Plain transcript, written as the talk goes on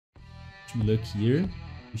Wish me luck here.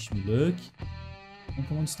 Wish me luck. Oh,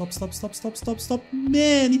 come on, stop.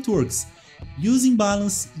 Man, it works. Using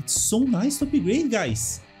balance, it's so nice to upgrade,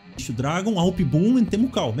 guys. Dragon, Alp Boom, and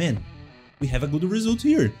Temukal, man. We have a good result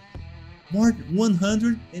here. More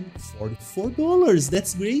 $144.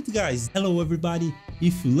 That's great, guys. Hello, everybody.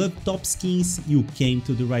 If you love top skins, you came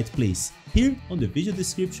to the right place. Here on the video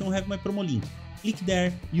description, I have my promo link. Click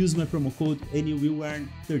there, use my promo code, and you will earn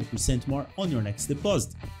 30% more on your next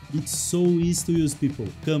deposit. It's so easy to use, people.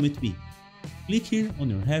 Come with me. Click here on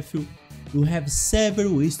your refill. You have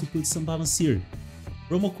several ways to put some balance here.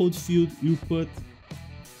 Promo code field, you put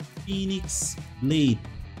Phoenix Blade,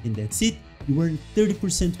 and that's it. You earn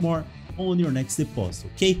 30% more on your next deposit,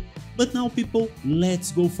 okay? But now, people,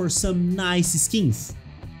 let's go for some nice skins.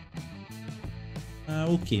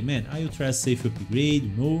 Okay, man, I will try a safe upgrade,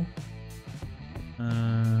 you know.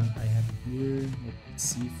 I have here, let's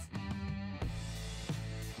see,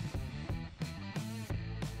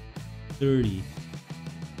 30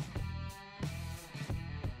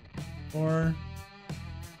 or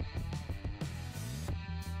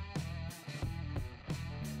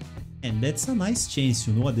and that's a nice chance,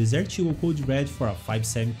 you know, a Desert Eagle Code Red for a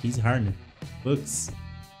 5/7 case hardener. Bucks.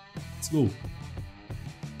 Let's go.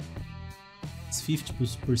 It's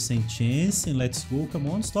 50% chance, and let's go. Come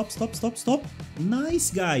on, stop.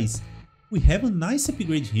 Nice, guys. We have a nice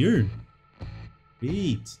upgrade here.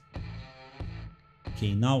 Great.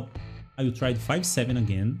 Okay, now I will try the 5/7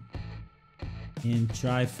 again and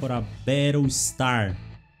try for a Battle Star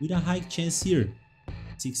with a high chance here,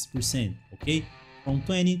 6%. Okay, from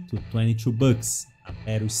 20 to 22 bucks, a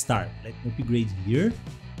Battle Star. Let me upgrade here.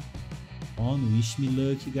 On, wish me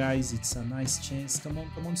luck, guys. It's a nice chance. Come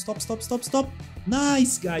on, stop.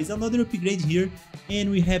 Nice, guys, another upgrade here, and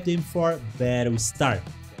we have them for Battle Star,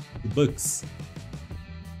 the bucks.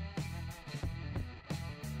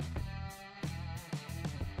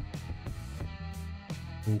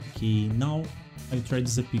 Okay, now I try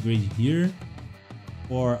this upgrade here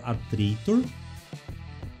for a Traitor.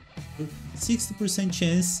 60%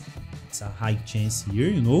 chance. It's a high chance here,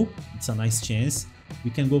 you know. It's a nice chance. We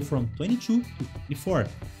can go from 22 to 24.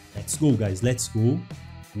 Let's go, guys. Let's go.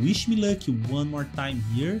 Wish me luck one more time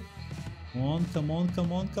here. Come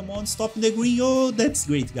on. Stop in the green. Oh, that's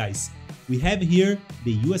great, guys. We have here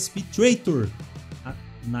the USP Traitor. A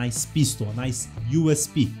nice pistol, a nice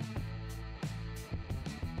USP.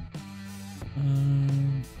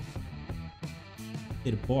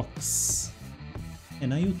 Box,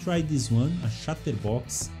 and I will try this one, a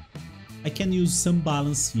Shatterbox. I can use some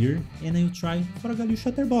balance here, and I will try for a Galil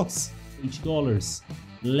Shatterbox, $8.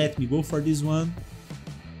 Let me go for this one.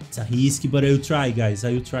 It's a risk, but I will try, guys.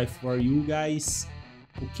 I will try for you guys.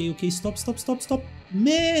 Okay, stop.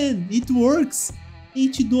 Man, it works.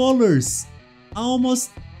 $8,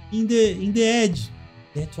 almost in the edge.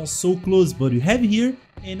 That was so close, but we have here,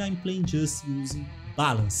 and I'm playing just using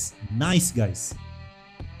balance. Nice, guys.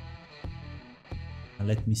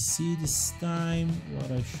 Let me see this time what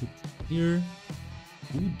I should do here.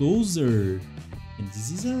 Bulldozer. And this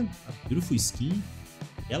is a beautiful skin.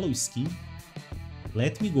 Yellow skin.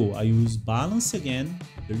 Let me go. I use balance again.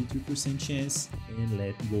 33% chance. And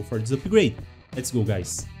let me go for this upgrade. Let's go,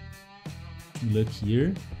 guys. Wish me luck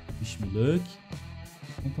here. Wish me luck.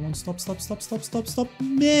 Come on, stop.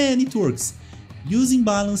 Man, it works. Using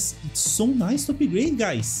balance, it's so nice to upgrade,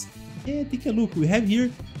 guys. Yeah, take a look. We have here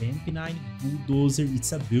MP9 Bulldozer.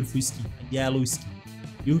 It's a beautiful skin, a yellow skin.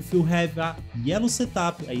 If you have a yellow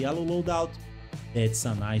setup, a yellow loadout, that's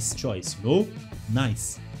a nice choice, you know?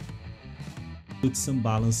 Nice. Put some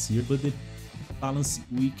balance here, but the balance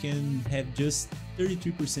we can have just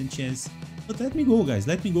 33% chance. But let me go, guys.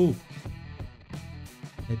 Let me go.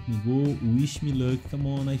 Wish me luck. Come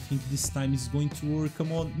on. I think this time is going to work.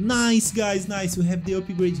 Come on. Nice, guys. Nice. We have the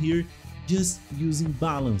upgrade here. Just using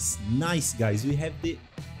balance. Nice, guys. We have the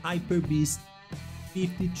Hyper Beast,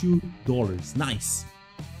 $52. Nice.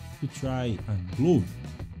 To try a glove.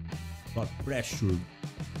 Got pressure.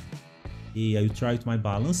 Okay, I will try with my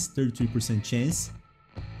balance. 33% chance.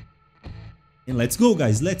 And let's go,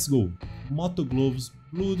 guys. Let's go. Moto gloves,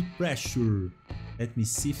 blood pressure. Let me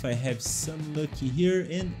see if I have some lucky here.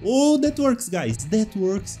 And oh, that works, guys. That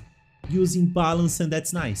works. Using balance, and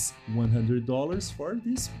that's nice. $100 for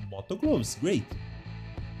this moto gloves. Great.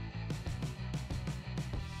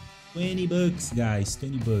 20 bucks, guys.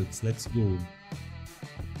 20 bucks. Let's go.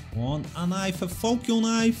 On a knife, a Falcon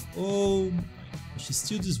knife. Oh, she's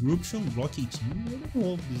still disruption. Block 18. I don't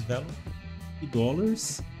know this value.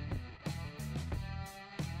 $50.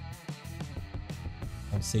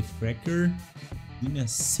 On safe cracker. Give me a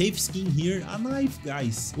safe skin here. A knife,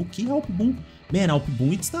 guys. Okay, help boom. Man, Alp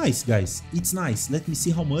Boom, it's nice, guys. It's nice. Let me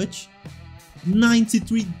see how much.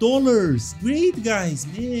 $93. Great, guys.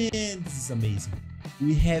 Man, this is amazing.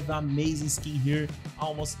 We have amazing skin here.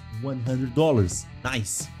 Almost $100.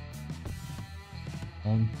 Nice.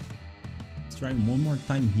 Let's try one more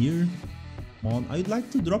time here. Come on. I'd like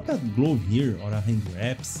to drop that glove here or a hand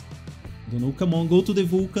wraps. I don't know. Come on, go to the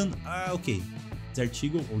Vulcan. Okay.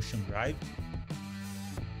 Zertigo, Ocean Drive.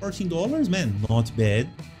 $14, man. Not bad.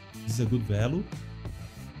 This is a good value.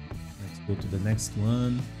 Let's go to the next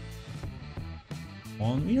one.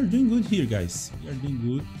 We are doing good here, guys. We are doing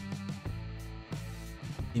good.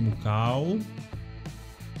 Emucal.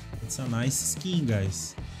 It's a nice skin,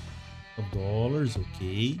 guys. $12,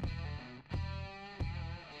 okay.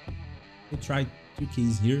 We try 2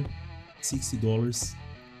 keys here. $60.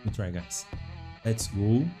 We try, guys. Let's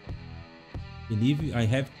go. Believe I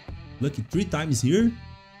have lucky 3 times here.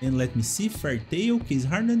 And let me see. Fairtail, case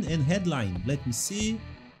hardened, and headline. Let me see.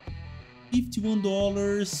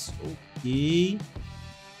 $51. Okay.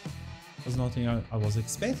 Was nothing I was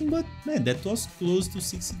expecting, but man, that was close to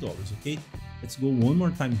 $60. Okay, let's go one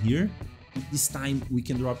more time here. This time we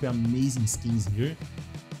can drop amazing skins here.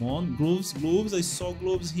 Come on, gloves. I saw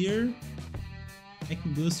gloves here.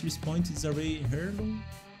 Industrious point is already heirloom.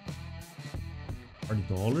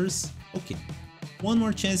 $40. Okay, one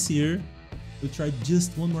more chance here. We'll try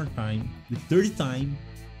just one more time. The 30th time.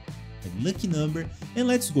 A lucky number, and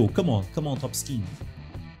let's go. Come on, TopSkin.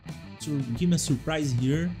 So give me a surprise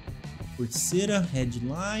here. Portera,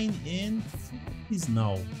 headline, and is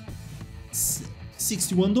now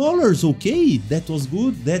 $61. Okay, that was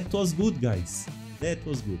good. That was good, guys. That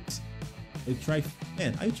was good. I try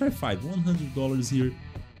 5. $100 here.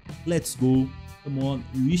 Let's go. Come on,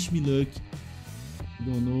 wish me luck. I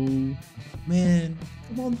don't know, man.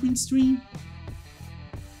 Come on, print stream.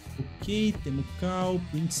 Okay, Temucal,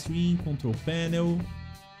 print stream, control panel.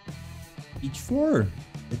 H4.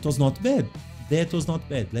 That was not bad. That was not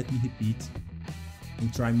bad. Let me repeat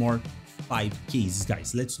and try more 5 cases,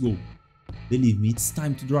 guys. Let's go. Believe me, it's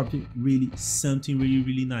time to drop something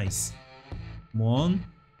really nice. Come on.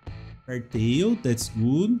 Fairtail, that's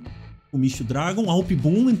good. Umisho Dragon, Alp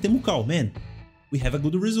Boom, and Temucal. Man, we have a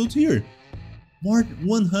good result here. More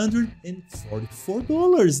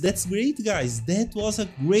 $144. That's great, guys. That was a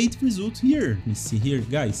great result here. Let me see here,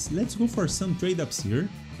 guys. Let's go for some trade-ups here.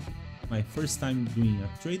 My first time doing a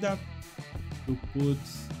trade-up. To put,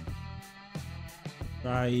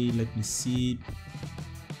 let me see,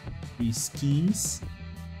 3 skins,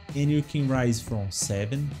 and you can rise from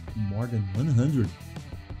 7 to more than 100.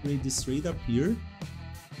 Create this trade up here,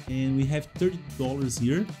 and we have $30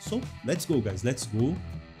 here. So let's go, guys. Let's go.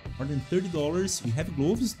 More than $30. We have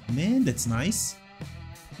gloves. Man, that's nice.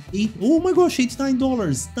 Oh my gosh,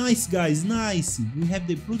 $89. Nice, guys. Nice. We have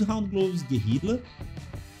the Bloodhound gloves, Guerrilla.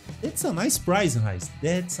 That's a nice prize, guys.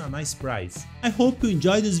 That's a nice prize. I hope you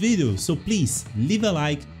enjoyed this video, so please leave a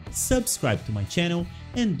like, subscribe to my channel,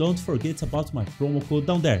 and don't forget about my promo code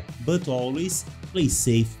down there. But always, play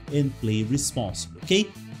safe and play responsibly, okay?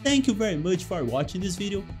 Thank you very much for watching this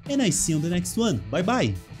video, and I see you in the next one. Bye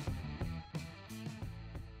bye!